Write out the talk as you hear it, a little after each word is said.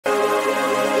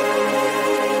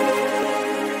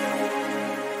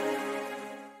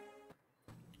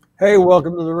Hey,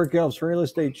 welcome to the Rick Elf's Real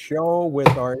Estate Show with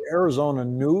our Arizona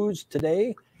news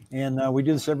today. And we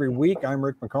do this every week. I'm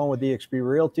Rick McHone with EXP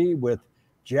Realty with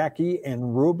Jackie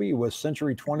and Ruby with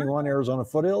Century 21 Arizona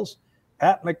Foothills.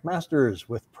 Pat McMasters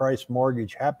with Price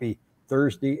Mortgage. Happy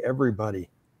Thursday, everybody.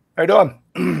 How you doing?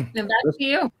 And back to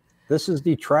you. This is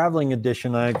the traveling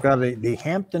edition. I've got the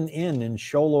Hampton Inn in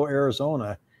Show Low,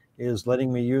 Arizona is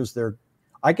letting me use their,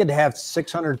 I could have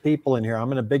 600 people in here.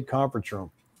 I'm in a big conference room.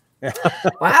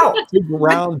 Wow. Big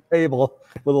round table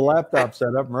with a laptop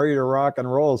set up and ready to rock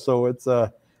and roll. So it's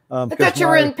I thought you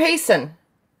were in Payson.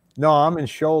 No, I'm in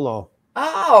Show Low.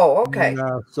 Oh, okay.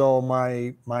 And, so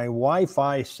my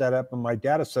Wi-Fi setup and my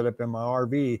data setup in my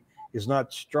RV is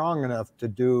not strong enough to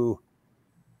do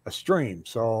a stream.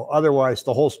 So otherwise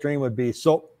the whole stream would be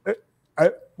so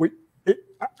we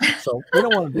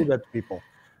don't want to do that to people.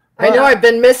 I know I've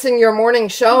been missing your morning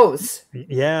shows.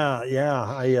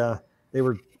 Yeah.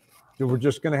 We're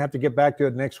just going to have to get back to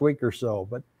it next week or so.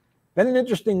 But been an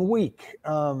interesting week.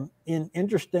 And I'm going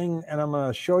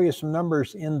to show you some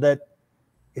numbers in that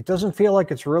it doesn't feel like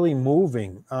it's really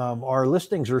moving. Our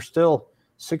listings are still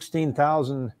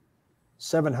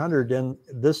 16,700, and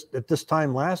at this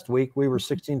time last week we were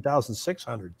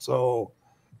 16,600. So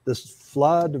this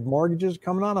flood of mortgages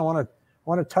coming on, I want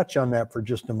to touch on that for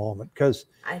just a moment because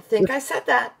I think I said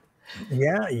that.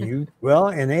 Yeah,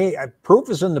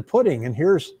 proof is in the pudding, and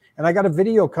I got a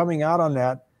video coming out on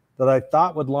that I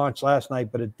thought would launch last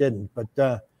night, but it didn't.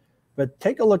 But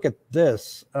take a look at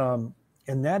this, and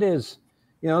that is,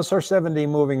 it's our 7-day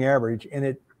moving average,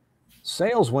 and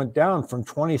sales went down from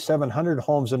 2,700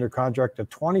 homes under contract to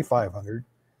 2,500,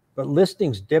 but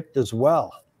listings dipped as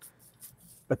well.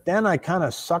 But then I kind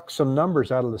of sucked some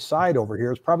numbers out of the side over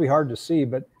here. It's probably hard to see,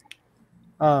 but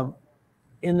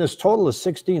in this total of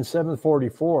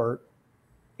 16,744,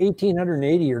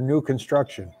 1,880 are new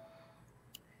construction,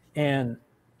 and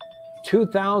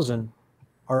 2,000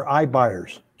 are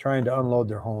iBuyers trying to unload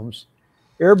their homes.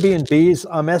 Airbnbs,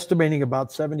 I'm estimating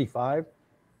about 75.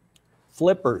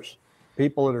 Flippers,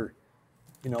 people that are,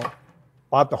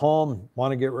 bought the home,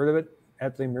 want to get rid of it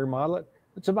after they remodel it,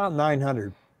 it's about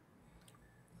 900.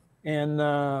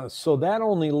 And so that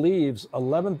only leaves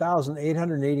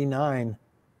 11,889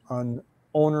 on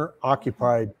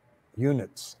owner-occupied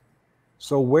units.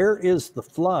 So where is the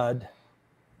flood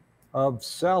of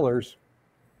sellers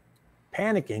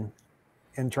panicking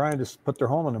and trying to put their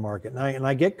home on the market? And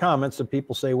I get comments that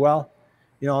people say, well,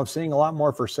 I'm seeing a lot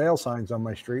more for sale signs on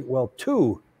my street. Well,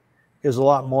 2 is a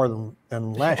lot more than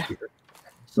last year.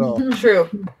 So True.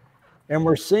 And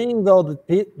we're seeing, though, that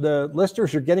the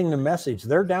listers are getting the message.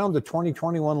 They're down to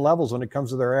 2021 levels when it comes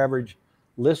to their average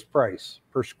list price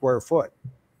per square foot.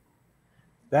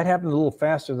 That happened a little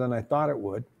faster than I thought it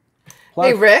would. Plus,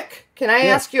 hey, Rick, can I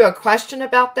ask you a question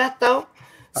about that, though?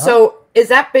 So is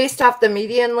that based off the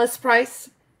median list price?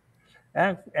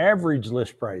 Average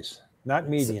list price, not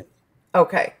median.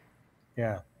 Okay.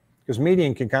 Yeah, because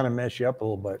median can kind of mess you up a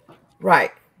little bit.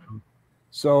 Right.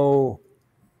 So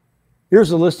here's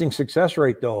the listing success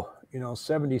rate, though,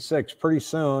 76 pretty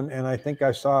soon. And I think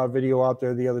I saw a video out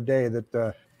there the other day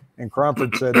that, and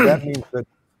Cromford said that means that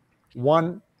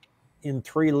 1 in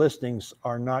 3 listings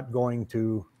are not going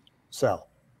to sell.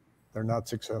 They're not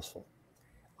successful.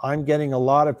 I'm getting a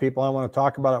lot of people, I want to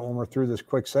talk about it when we're through this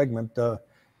quick segment,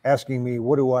 asking me,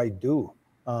 what do I do?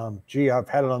 I've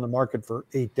had it on the market for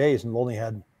 8 days and only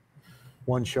had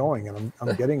 1 showing, and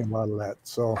I'm getting a lot of that.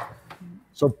 So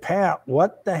Pat,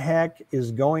 what the heck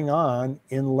is going on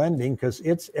in lending? Because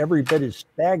it's every bit as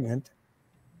stagnant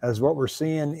as what we're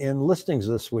seeing in listings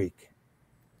this week.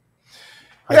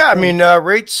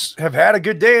 Rates have had a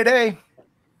good day today.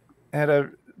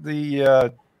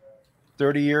 The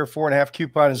 30-year 4.5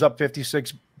 coupon is up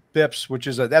 56 bips, which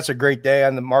is that's a great day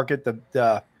on the market.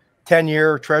 The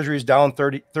 10-year Treasury is down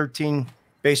 13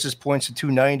 basis points to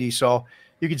 290. So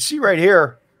you can see right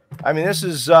here. This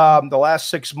is the last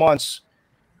 6 months.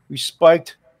 We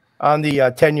spiked on the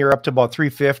 10-year up to about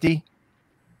 350.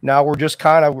 Now we're just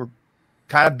kind of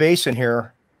basing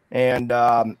here, and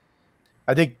I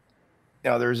think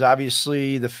there's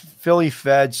obviously the Philly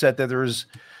Fed said that there's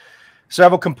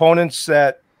several components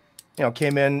that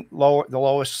came in the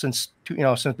lowest since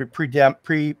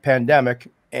pre-pandemic,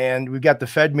 and we've got the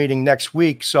Fed meeting next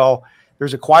week. So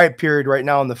there's a quiet period right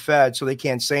now in the Fed, so they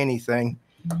can't say anything.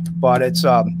 But it's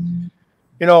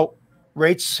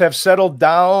rates have settled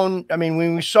down.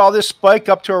 When we saw this spike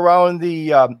up to around the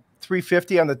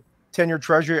 350 on the 10-year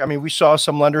Treasury, we saw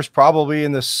some lenders probably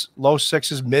in this low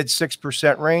 6s, mid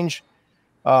 6% range,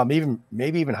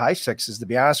 maybe even high 6s, to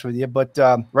be honest with you. But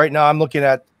right now I'm looking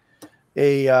at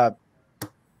a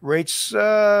rates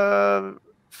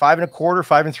 5.25,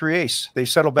 5 3/8. They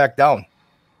settle back down.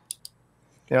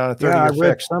 You know, on a 30-year I read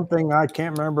fixed. something, I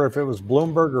can't remember if it was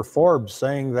Bloomberg or Forbes,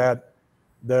 saying that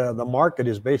the market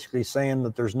is basically saying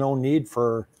that there's no need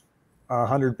for a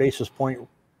 100 basis point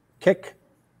kick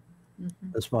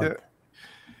this month.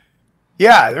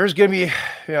 Yeah, there's going to be,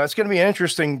 it's going to be an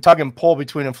interesting tug and pull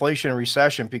between inflation and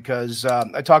recession, because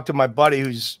I talked to my buddy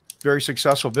who's a very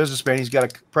successful businessman. He's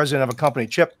got a president of a company,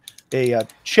 chip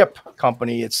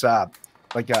company. It's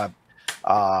like a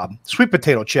sweet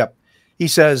potato chip. He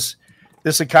says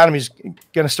this economy is going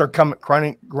to start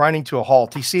grinding to a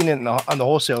halt. He's seen it on the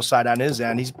wholesale side on his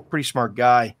end. He's a pretty smart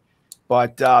guy,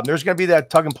 but there's going to be that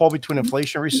tug and pull between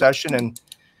inflation and recession. And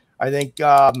I think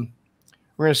we're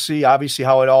going to see obviously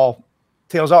how it all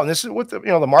tails out. And this is what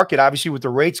the market, obviously with the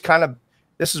rates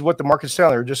this is what the market's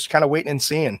telling. They're just kind of waiting and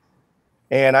seeing.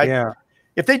 And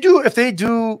if they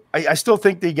do, I still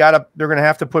think they're going to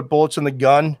have to put bullets in the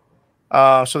gun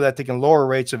so that they can lower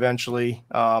rates eventually.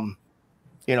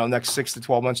 Next 6 to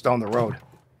 12 months down the road.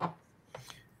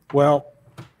 Well,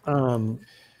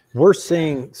 we're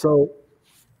seeing, so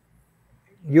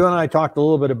you and I talked a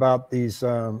little bit about these,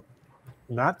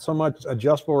 not so much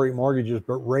adjustable rate mortgages,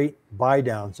 but rate buy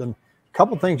downs. And a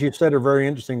couple of things you said are very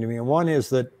interesting to me. And one is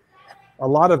that a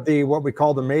lot of what we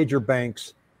call the major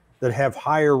banks that have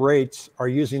higher rates are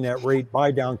using that rate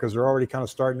buy down because they're already kind of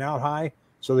starting out high.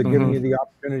 So they're giving you the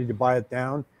opportunity to buy it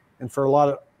down. And for a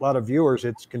lot of viewers,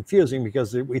 it's confusing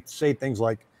because we say things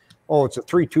like, oh, it's a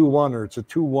 3-2-1 or it's a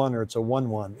 2-1 or it's a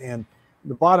 1-1. And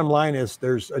the bottom line is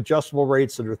there's adjustable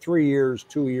rates that are 3 years,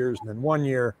 2 years, and then 1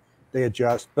 year they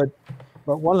adjust. But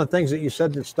one of the things that you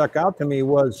said that stuck out to me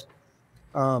was,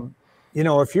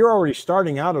 if you're already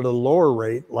starting out at a lower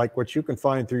rate, like what you can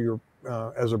find through your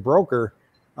as a broker,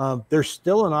 there's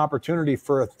still an opportunity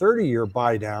for a 30-year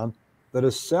buy down that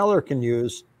a seller can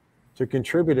use to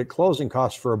contribute at closing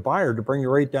costs for a buyer to bring the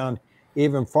rate down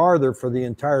even farther for the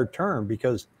entire term,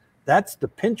 because that's the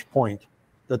pinch point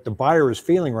that the buyer is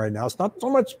feeling right now. It's not so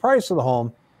much the price of the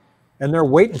home, and they're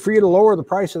waiting for you to lower the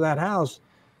price of that house,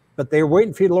 but they're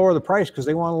waiting for you to lower the price because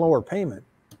they want a lower payment.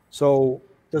 So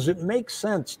does it make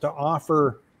sense to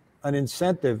offer an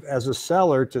incentive as a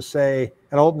seller to say,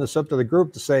 and I'll open this up to the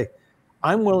group, to say,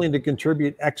 I'm willing to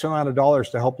contribute X amount of dollars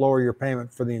to help lower your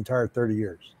payment for the entire 30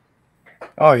 years?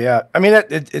 Oh yeah. I mean,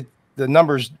 the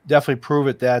numbers definitely prove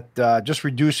it, that just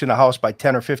reducing a house by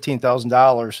 $10,000 or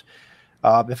 $15,000,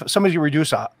 if somebody can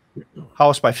reduce a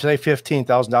house by say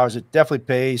 $15,000, it definitely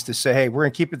pays to say, hey, we're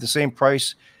going to keep it the same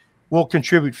price. We'll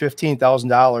contribute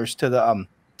 $15,000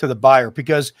 to the buyer,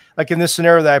 because like in this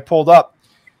scenario that I pulled up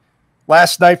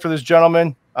last night for this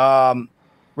gentleman,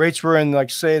 rates were in,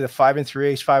 like, say, the 5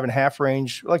 3/8, 5.5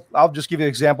 range. Like, I'll just give you an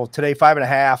example. Today,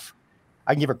 5.5,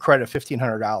 I can give a credit of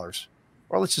 $1,500.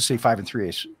 Or let's just say 5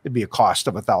 3/8. It'd be a cost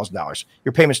of $1,000.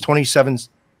 Your payment's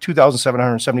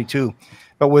 $2,772.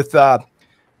 But with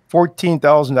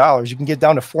 $14,000, you can get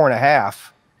down to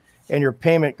 4.5, and your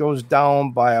payment goes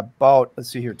down by about, let's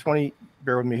see here, 20.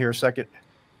 Bear with me here a second.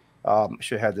 I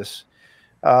should have had this.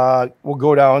 We'll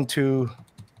go down to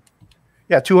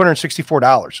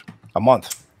 $264 a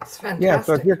month. That's fantastic. Yeah,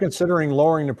 so if you're considering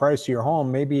lowering the price of your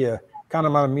home, maybe you kind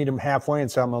of want to meet them halfway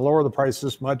and say, I'm going to lower the price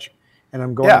this much, and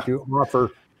I'm going to offer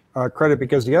credit,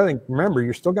 because the other thing, remember,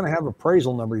 you're still going to have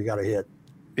appraisal number you got to hit.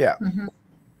 Yeah.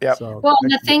 Yeah. So, well,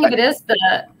 and the thing of it is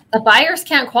the buyers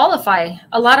can't qualify.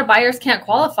 A lot of buyers can't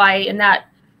qualify in that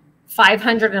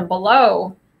 500 and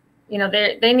below.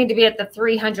 They need to be at the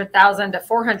 300,000 to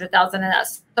 400,000, and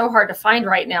that's so hard to find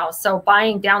right now. So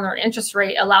buying down their interest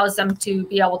rate allows them to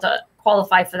be able to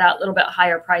qualify for that little bit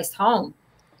higher priced home.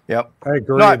 Yep, I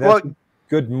agree. That's a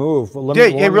good move. Well,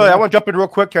 really, I want to jump in real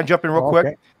quick. Can I jump in real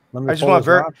quick? I just want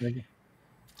to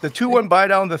the 2-1 buy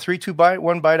down, the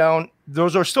 3-2 buy down.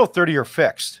 Those are still 30-year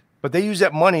fixed, but they use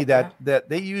that money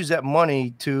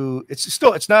to.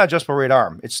 It's not adjustable rate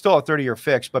arm. It's still a 30-year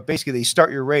fix, but basically they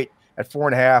start your rate at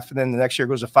 4.5, and then the next year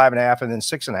goes to 5.5, and then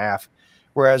 6.5.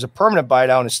 Whereas a permanent buy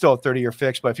down is still a 30-year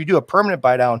fix. But if you do a permanent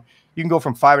buy down, you can go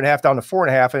from 5.5 down to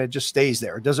 4.5, and it just stays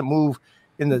there. It doesn't move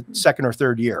in the second or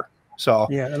third year. So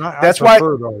and that's why.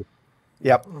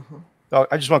 Yep. So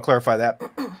I just want to clarify that.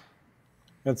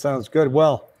 That sounds good.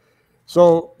 Well,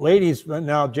 so ladies,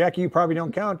 now Jackie, you probably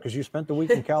don't count because you spent the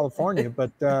week in California,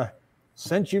 but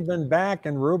since you've been back,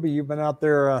 and Ruby, you've been out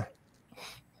there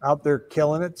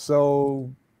killing it.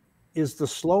 So is the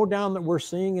slowdown that we're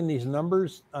seeing in these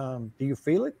numbers, do you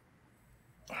feel it?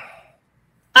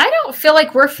 I don't feel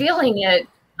like we're feeling it.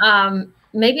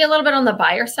 Maybe a little bit on the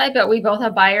buyer side, but we both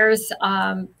have buyers.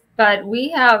 But we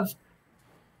have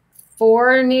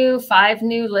 5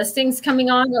 new listings coming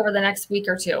on over the next week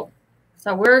or two.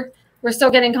 So we're we're still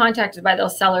getting contacted by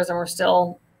those sellers, and we're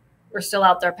still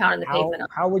out there pounding the pavement.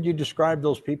 How would you describe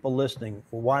those people listing?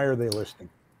 Why are they listing?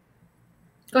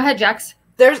 Go ahead, Jax.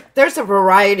 There's a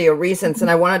variety of reasons,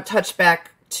 and I want to touch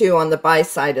back too on the buy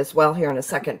side as well here in a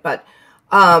second. But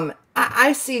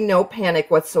I see no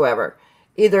panic whatsoever.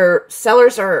 Either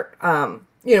sellers are,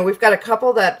 we've got a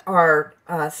couple that are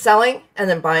selling and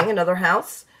then buying another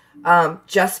house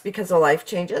just because of life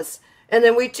changes. And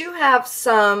then we do have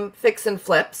some fix and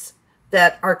flips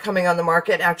that are coming on the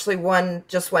market. Actually, one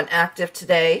just went active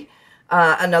today,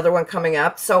 another one coming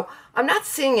up. So I'm not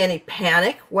seeing any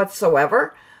panic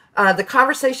whatsoever. The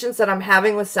conversations that I'm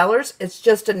having with sellers, it's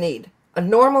just a need, a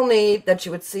normal need that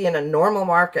you would see in a normal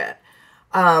market.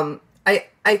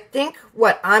 I think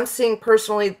what I'm seeing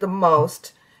personally the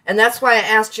most, and that's why I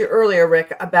asked you earlier,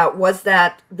 Rick, about was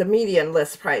that the median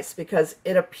list price, because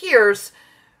it appears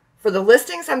for the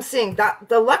listings I'm seeing that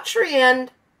the luxury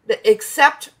end,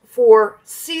 except for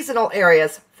seasonal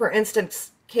areas, for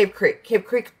instance, Cave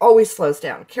Creek always slows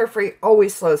down. Carefree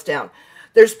always slows down.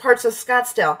 There's parts of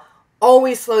Scottsdale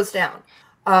always slows down.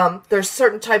 There's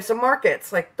certain types of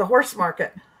markets, like the horse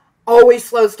market, always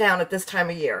slows down at this time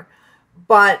of year.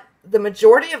 But the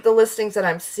majority of the listings that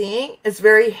I'm seeing is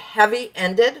very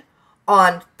heavy-ended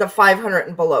on the 500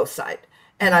 and below side.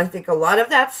 And I think a lot of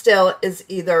that still is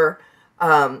either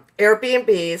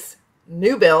Airbnbs,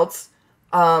 new builds,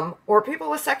 or people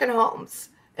with second homes.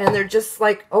 And they're just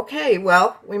like, okay,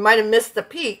 well, we might have missed the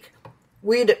peak.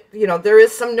 There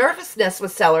is some nervousness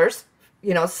with sellers,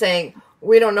 saying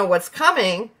we don't know what's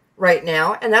coming right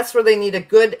now. And that's where they need a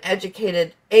good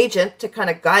educated agent to kind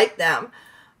of guide them.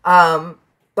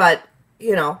 But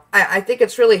I think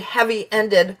it's really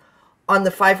heavy-ended on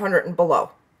the 500 and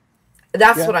below.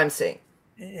 That's what I'm seeing.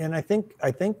 And I think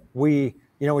we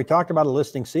talked about a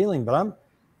listing ceiling, but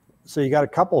so you got a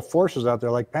couple of forces out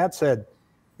there. Like Pat said,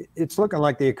 it's looking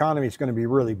like the economy is going to be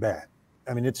really bad.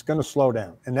 I mean, it's going to slow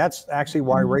down. And that's actually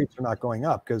why rates are not going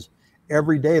up, because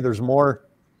every day there's more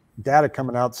data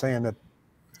coming out saying that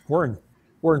we're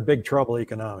in big trouble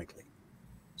economically.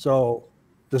 So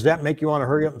does that make you want to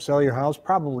hurry up and sell your house?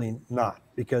 Probably not,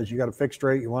 because you got a fixed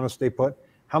rate. You want to stay put.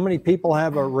 How many people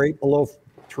have a rate below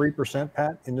 3%,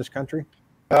 Pat, in this country?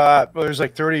 There's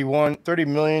like 30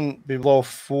 million below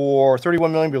 4,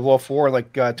 31 million below 4,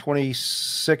 like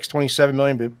 26, 27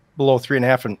 million below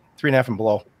 3.5 and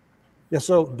below. Yeah,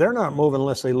 so they're not moving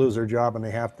unless they lose their job and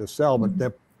they have to sell, but they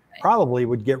probably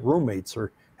would get roommates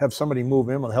or have somebody move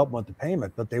in and help them with the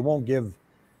payment, but they won't give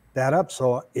that up.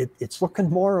 So it's looking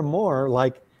more and more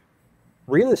like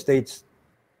real estate's.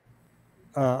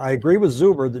 I agree with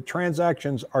Zuber that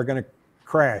transactions are going to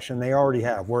crash, and they already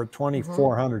have. We're at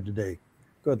 2,400 today.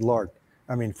 Good Lord.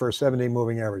 I mean, for a 7-day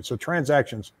moving average. So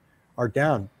transactions are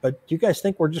down. But do you guys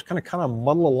think we're just going to kind of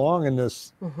muddle along in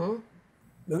this?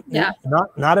 Yeah.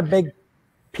 Not a big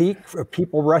peak of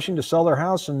people rushing to sell their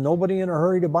house and nobody in a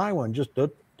hurry to buy one. Just yeah,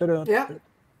 absolutely.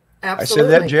 I said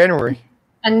that in January.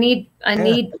 A need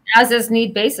as is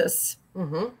need basis.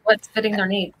 What's fitting their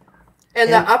need.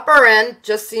 And the upper end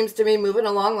just seems to be moving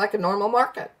along like a normal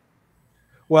market.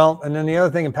 Well, and then the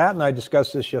other thing, and Pat and I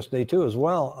discussed this yesterday too as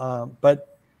well, but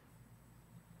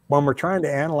when we're trying to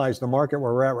analyze the market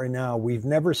where we're at right now, we've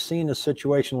never seen a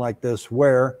situation like this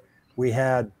where we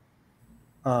had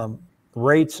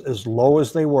rates as low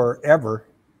as they were ever.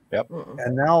 Yep.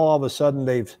 And now all of a sudden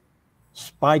they've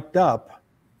spiked up,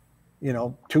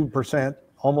 2%,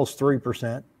 almost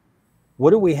 3%.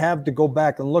 What do we have to go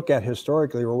back and look at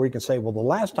historically where we can say, well, the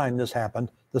last time this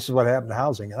happened, this is what happened to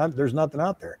housing? And there's nothing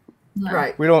out there. No.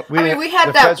 Right. We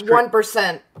had that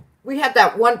 1%. We had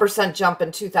that 1% jump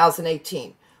in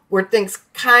 2018 where things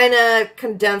kind of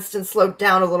condensed and slowed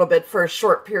down a little bit for a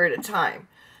short period of time.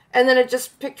 And then it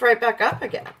just picked right back up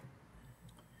again.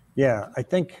 Yeah, I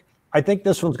think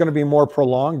this one's going to be more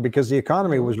prolonged because the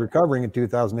economy was recovering in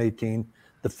 2018.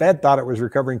 The Fed thought it was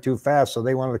recovering too fast, so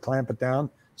they wanted to clamp it down.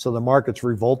 So the markets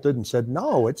revolted and said,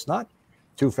 no, it's not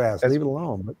too fast. Leave it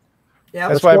alone. But yeah,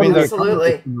 that's why I mean,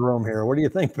 absolutely. In the room here. What do you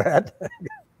think, Pat?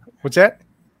 What's that?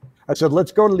 I said,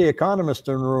 let's go to the economist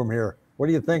in the room here. What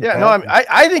do you think? Yeah, Pat? no,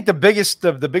 I think the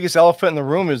biggest elephant in the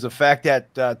room is the fact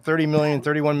that 30 million,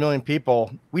 31 million people,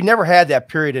 we never had that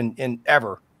period in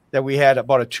ever, that we had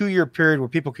about a 2-year period where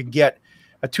people could get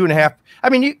a 2.5. I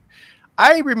mean,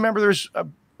 I remember there's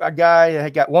a guy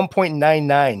that got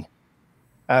 1.99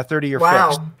 30-year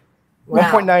fixed.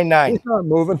 Wow. 1.99. He's not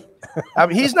moving. I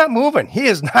mean, he's not moving. He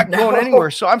is not going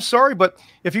anywhere. So I'm sorry, but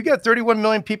if you got 31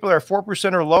 million people that are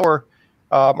 4% or lower,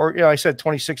 or I said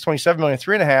 26, 27 million,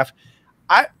 3.5.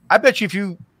 I bet you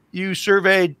if you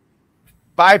surveyed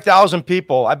 5,000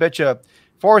 people, I bet you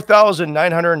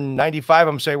 4,995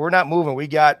 of them say we're not moving. We're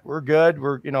good.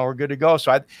 We're good to go.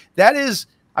 So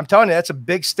I'm telling you, that's a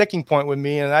big sticking point with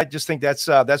me. And I just think that's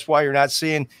why you're not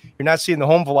seeing the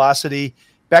home velocity.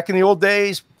 Back in the old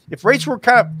days, if rates were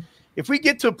if we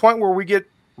get to a point where we get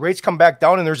rates come back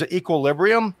down and there's an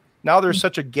equilibrium, now there's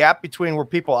such a gap between where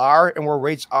people are and where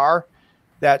rates are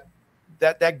that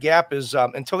gap is,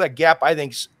 until that gap, I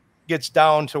think, gets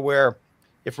down to where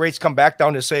if rates come back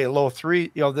down to say a low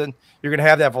 3, then you're going to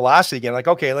have that velocity again. Like,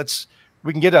 okay,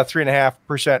 we can get a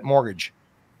 3.5% mortgage.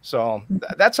 So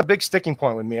that's a big sticking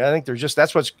point with me. I think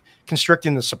that's what's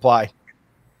constricting the supply.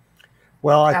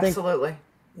 Well, I absolutely.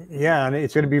 think, yeah, and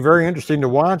it's going to be very interesting to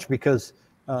watch because,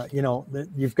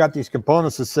 you've got these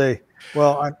components that say,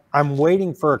 well, I'm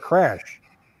waiting for a crash,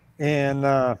 and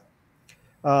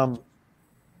I'm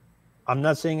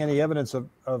not seeing any evidence of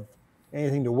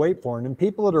anything to wait for. And then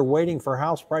people that are waiting for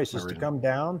house prices to come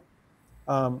down,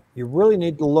 you really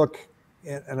need to look,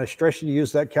 and I stress you to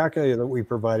use that calculator that we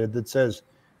provided that says,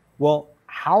 well,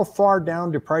 how far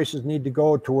down do prices need to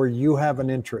go to where you have an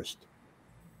interest?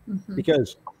 Mm-hmm.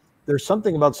 Because there's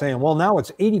something about saying, well, now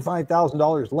it's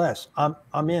 $85,000 less.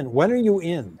 I'm in. When are you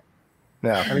in?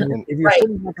 Yeah. I mean, if you're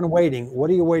sitting back and waiting,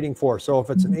 what are you waiting for? So if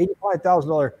it's an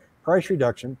 $85,000 price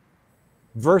reduction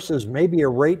versus maybe a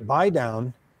rate buy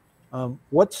down,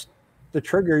 what's the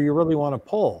trigger you really want to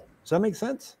pull? Does that make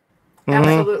sense?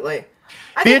 Absolutely.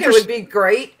 I think it would be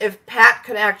great if Pat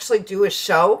could actually do a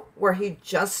show where he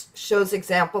just shows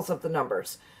examples of the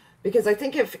numbers. Because I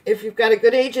think if you've got a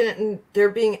good agent and they're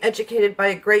being educated by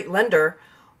a great lender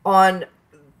on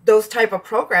those type of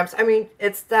programs, I mean,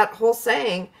 it's that whole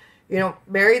saying,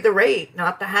 marry the rate,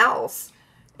 not the house.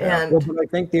 Yeah. And well, but I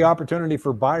think the opportunity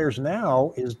for buyers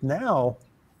now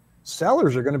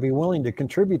sellers are going to be willing to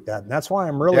contribute that. And that's why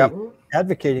I'm really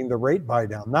advocating the rate buy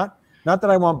down. Not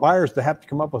that I want buyers to have to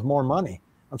come up with more money.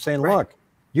 I'm saying, look,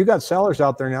 you got sellers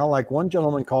out there now. Like one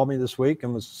gentleman called me this week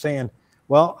and was saying,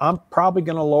 well, I'm probably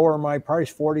going to lower my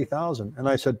price $40,000. And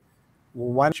I said,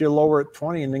 well, why don't you lower it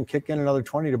 20 and then kick in another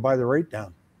 20 to buy the rate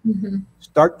down? Mm-hmm.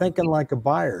 Start thinking like a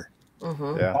buyer.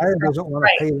 Mm-hmm. The buyer doesn't want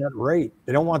to pay that rate.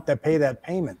 They don't want to pay that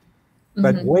payment. Mm-hmm.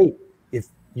 But wait, if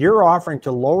you're offering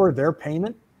to lower their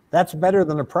payment, that's better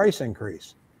than a price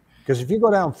increase. Because if you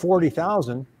go down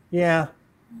 40,000,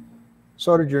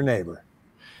 so did your neighbor,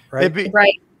 right?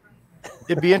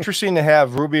 It'd be interesting to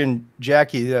have Ruby and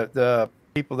Jackie, the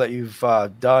people that you've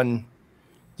done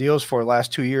deals for the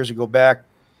last 2 years, to go back.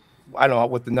 I don't know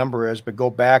what the number is, but go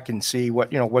back and see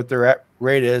what their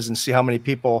rate is, and see how many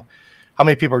people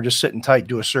are just sitting tight.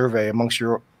 Do a survey amongst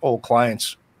your old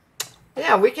clients.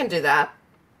 Yeah, we can do that.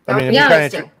 I mean,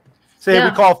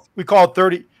 we call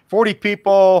 30, 40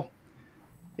 people.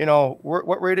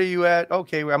 What rate are you at?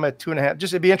 Okay, I'm at 2.5.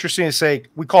 Just it'd be interesting to say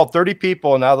we called 30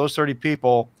 people, and now those 30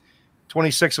 people,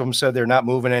 26 of them said they're not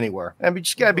moving anywhere. I mean,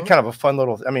 just got to be kind of a fun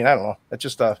little. I mean, I don't know. That's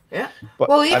just But,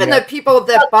 well, even the people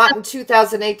that bought in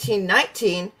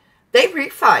 2018-19, they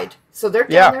refied, so they're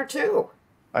down there too.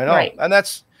 I know, and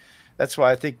that's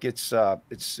why I think it's a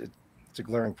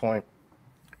glaring point.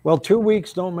 Well, 2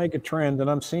 weeks don't make a trend, and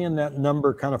I'm seeing that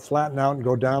number kind of flatten out and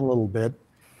go down a little bit.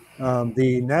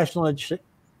 The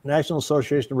National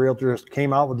Association of Realtors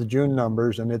came out with the June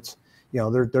numbers, and it's,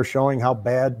 they're showing how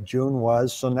bad June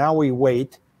was. So now we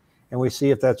wait and we see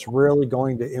if that's really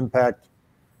going to impact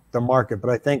the market. But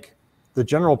I think the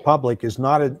general public is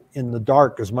not in the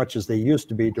dark as much as they used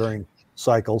to be during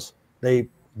cycles. They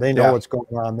know what's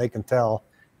going on. They can tell,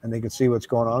 and they can see what's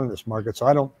going on in this market. So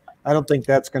I don't think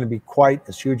that's going to be quite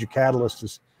as huge a catalyst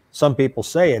as some people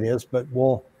say it is, but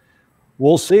we'll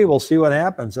see. We'll see what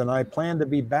happens. And I plan to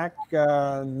be back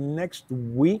next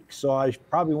week, so I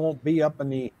probably won't be up in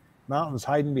the mountains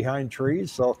hiding behind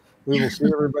trees. So we will see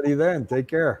everybody then. Take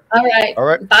care. All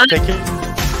right. Bye. Take care.